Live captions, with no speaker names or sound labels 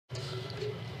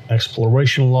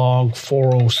Exploration log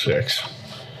 406.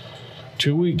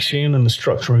 2 weeks in and the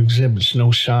structure exhibits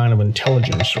no sign of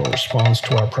intelligence or response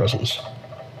to our presence.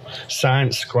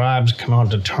 Science scribes cannot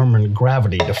determine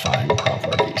gravity-defying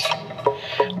properties.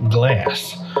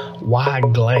 Glass. Why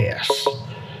glass?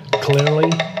 Clearly,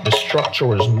 the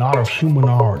structure is not of human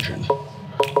origin.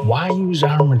 Why use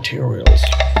our materials?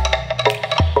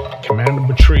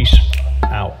 Commander Patrice,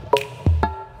 out.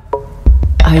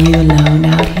 Are you alone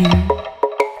out here?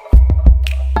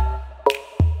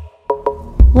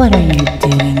 What are you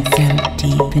doing so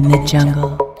deep in the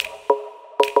jungle?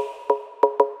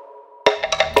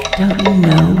 Don't you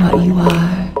know what you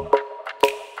are?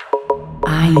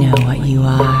 I know what you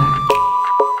are.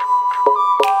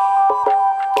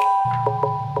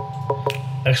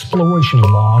 Exploration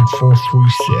log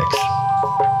 436.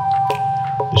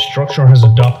 The structure has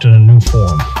adopted a new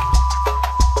form.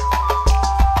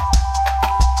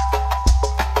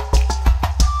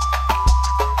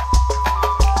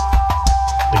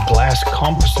 The glass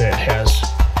composite has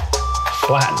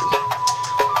flattened.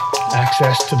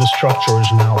 Access to the structure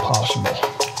is now possible.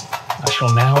 I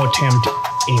shall now attempt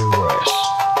ingress.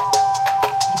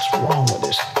 What's wrong with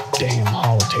this damn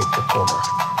holotape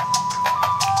recorder?